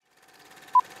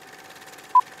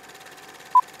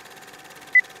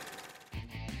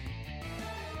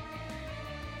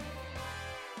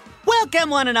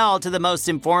Welcome, one and all, to the most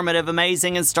informative,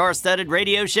 amazing, and star-studded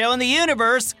radio show in the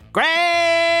universe,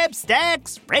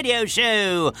 Grabstack's Radio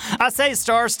Show. I say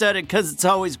star-studded because it's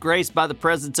always graced by the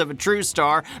presence of a true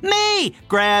star, me,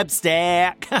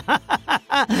 Grabstack.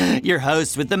 Your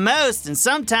host with the most, and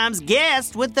sometimes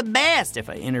guest with the best, if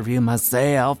I interview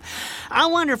myself. I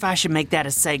wonder if I should make that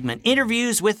a segment,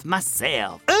 interviews with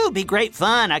myself. Ooh, be great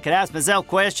fun. I could ask myself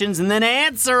questions and then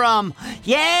answer them.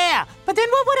 Yeah, but then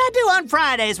what would I do on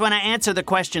Fridays when I answer the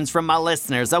questions from my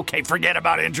listeners? Okay, forget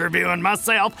about interviewing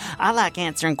myself. I like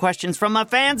answering questions from my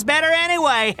fans better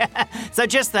anyway. So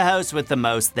just the host with the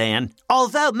most then.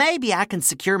 Although maybe I can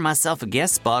secure myself a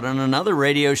guest spot on another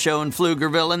radio show in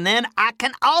Pflugerville, and then I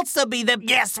can also be the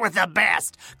guest with the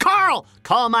best. Carl,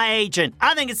 call my agent.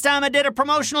 I think it's time I did a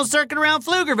promotional circuit around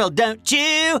Pflugerville, don't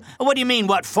you? What do you mean,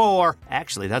 what for?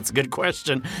 Actually, that's a good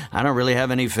question. I don't really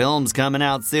have any films coming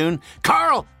out soon.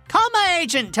 Carl, call my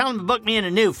agent and tell him to book me in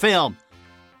a new film.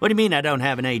 What do you mean I don't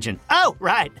have an agent? Oh,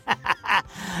 right.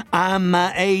 I'm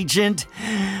my agent.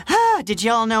 Did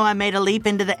y'all know I made a leap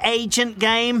into the agent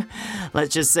game?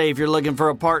 Let's just say if you're looking for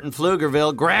a part in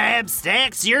Pflugerville,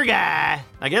 Grabstack's your guy.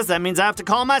 I guess that means I have to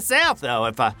call myself, though,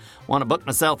 if I want to book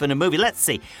myself in a movie. Let's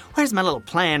see. Where's my little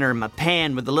planner and my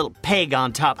pen with the little peg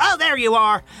on top? Oh, there you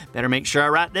are. Better make sure I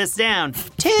write this down.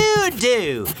 To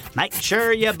do. Make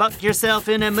sure you book yourself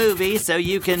in a movie so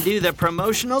you can do the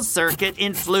promotional circuit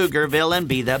in Pflugerville and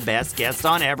be the best guest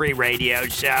on every radio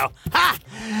show. Ha!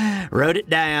 Wrote it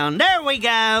down. There we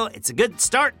go. It's a good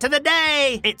start to the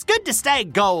day. It's good to stay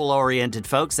goal-oriented,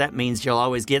 folks. That means you'll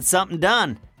always get something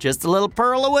done. Just a little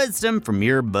pearl of wisdom from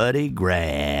your buddy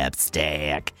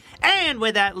Grabstack. And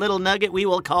with that little nugget, we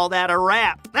will call that a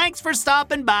wrap. Thanks for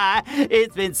stopping by.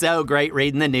 It's been so great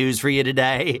reading the news for you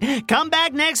today. Come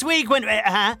back next week when...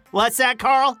 What's that,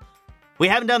 Carl? We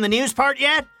haven't done the news part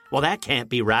yet? Well, that can't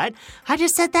be right. I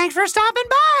just said thanks for stopping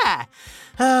by.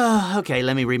 Oh, okay,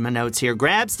 let me read my notes here.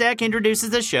 Grabstack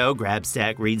introduces the show.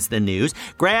 Grabstack reads the news.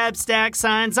 Grabstack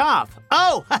signs off.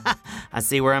 Oh, I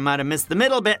see where I might have missed the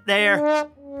middle bit there.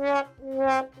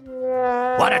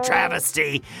 What a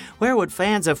travesty. Where would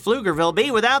fans of Pflugerville be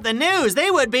without the news?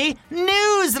 They would be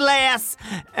newsless.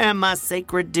 And my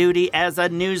sacred duty as a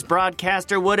news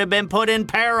broadcaster would have been put in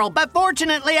peril. But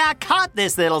fortunately, I caught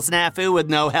this little snafu with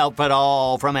no help at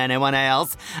all from anyone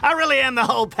else. I really am the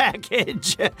whole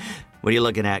package. What are you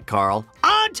looking at, Carl?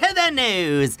 On to the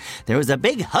news! There was a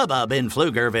big hubbub in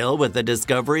Pflugerville with the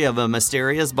discovery of a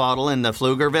mysterious bottle in the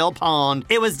Pflugerville pond.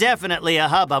 It was definitely a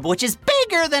hubbub, which is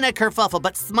bigger than a kerfuffle,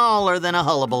 but smaller than a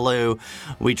hullabaloo.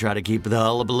 We try to keep the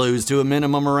hullabaloos to a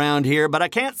minimum around here, but I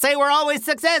can't say we're always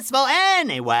successful.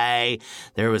 Anyway,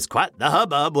 there was quite the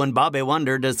hubbub when Bobby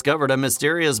Wonder discovered a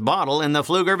mysterious bottle in the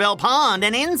Pflugerville pond,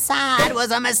 and inside was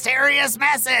a mysterious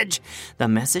message. The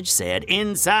message said,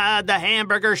 "Inside the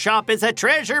hamburger shop is a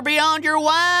treasure beyond your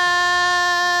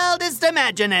wildest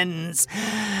imaginings."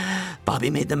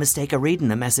 Bobby made the mistake of reading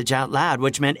the message out loud,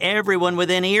 which meant everyone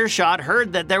within earshot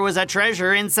heard that there was a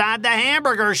treasure inside the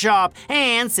hamburger shop.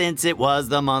 And since it was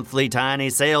the monthly tiny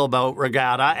sailboat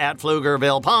regatta at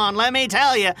Pflugerville Pond, let me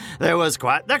tell you, there was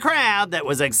quite the crowd that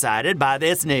was excited by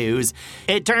this news.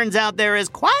 It turns out there is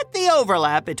quite the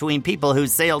overlap between people who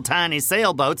sail tiny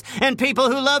sailboats and people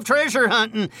who love treasure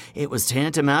hunting. It was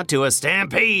tantamount to a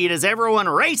stampede as everyone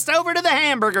raced over to the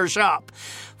hamburger shop.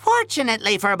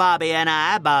 Fortunately for Bobby and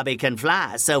I, Bobby can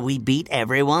fly, so we beat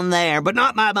everyone there, but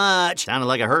not by much. Sounded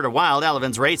like a herd of wild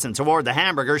elephants racing toward the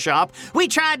hamburger shop. We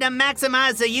tried to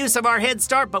maximize the use of our head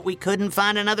start, but we couldn't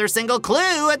find another single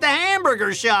clue at the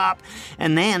hamburger shop.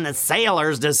 And then the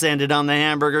sailors descended on the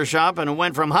hamburger shop and it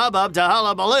went from hubbub to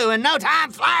hullabaloo in no time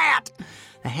flat.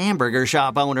 The hamburger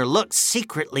shop owner looked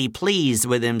secretly pleased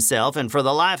with himself, and for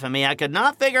the life of me, I could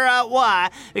not figure out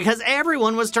why, because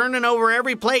everyone was turning over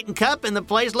every plate and cup in the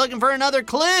place looking for another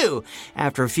clue.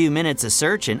 After a few minutes of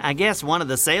searching, I guess one of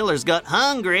the sailors got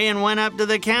hungry and went up to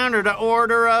the counter to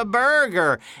order a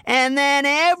burger. And then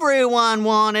everyone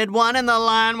wanted one, and the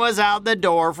line was out the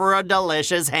door for a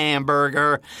delicious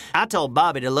hamburger. I told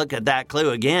Bobby to look at that clue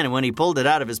again, and when he pulled it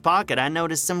out of his pocket, I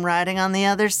noticed some writing on the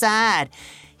other side.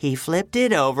 He flipped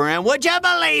it over, and would you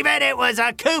believe it? It was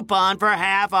a coupon for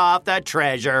half off the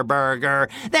Treasure Burger,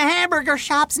 the hamburger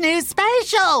shop's new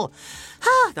special.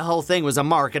 The whole thing was a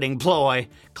marketing ploy,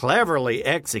 cleverly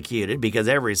executed because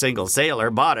every single sailor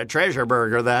bought a Treasure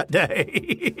Burger that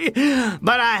day.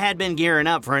 But I had been gearing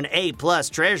up for an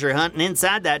A-plus treasure hunt, and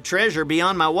inside that treasure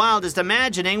beyond my wildest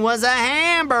imagining was a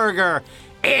hamburger.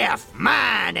 F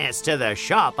minus to the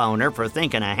shop owner for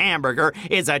thinking a hamburger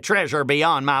is a treasure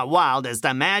beyond my wildest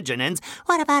imaginings.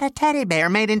 What about a teddy bear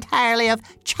made entirely of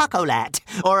chocolate?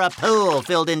 Or a pool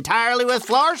filled entirely with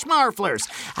Schmarflers?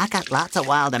 I got lots of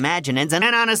wild imaginings, and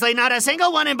honestly, not a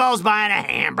single one involves buying a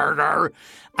hamburger.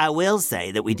 I will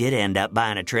say that we did end up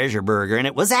buying a treasure burger, and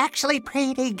it was actually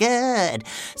pretty good.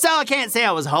 So I can't say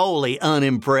I was wholly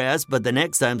unimpressed, but the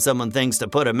next time someone thinks to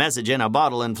put a message in a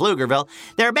bottle in Pflugerville,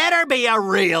 there better be a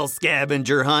real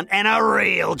scavenger hunt and a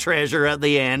real treasure at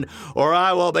the end, or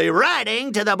I will be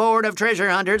writing to the Board of Treasure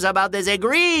Hunters about this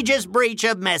egregious breach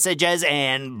of messages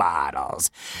in bottles.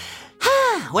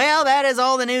 Well, that is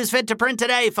all the news fit to print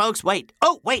today, folks. Wait,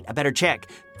 I better check.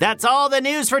 That's all the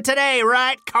news for today,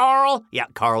 right, Carl? Yeah,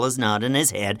 Carl is nodding his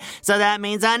head. So that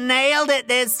means I nailed it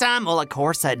this time. Well, of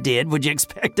course I did. Would you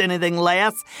expect anything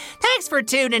less? Thanks for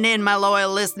tuning in, my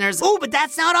loyal listeners. Oh, but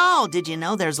that's not all. Did you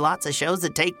know there's lots of shows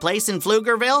that take place in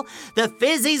Pflugerville? The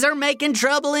Fizzies are making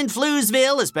trouble in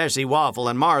Floozeville, especially Waffle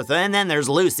and Martha. And then there's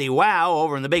Lucy Wow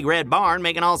over in the Big Red Barn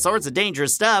making all sorts of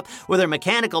dangerous stuff with her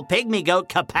mechanical pygmy goat,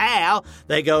 Kapow.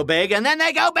 They go big and then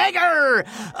they go bigger.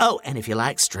 Oh, and if you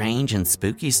like strange and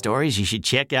spooky stories, you should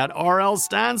check out R.L.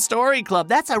 Stein's Story Club.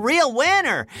 That's a real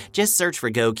winner. Just search for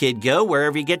Go Kid Go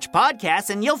wherever you get your podcasts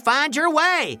and you'll find your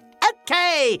way.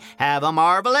 Okay, have a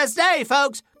marvelous day,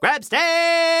 folks.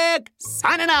 Grabstick,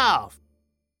 signing off.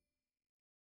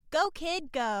 Go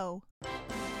Kid Go.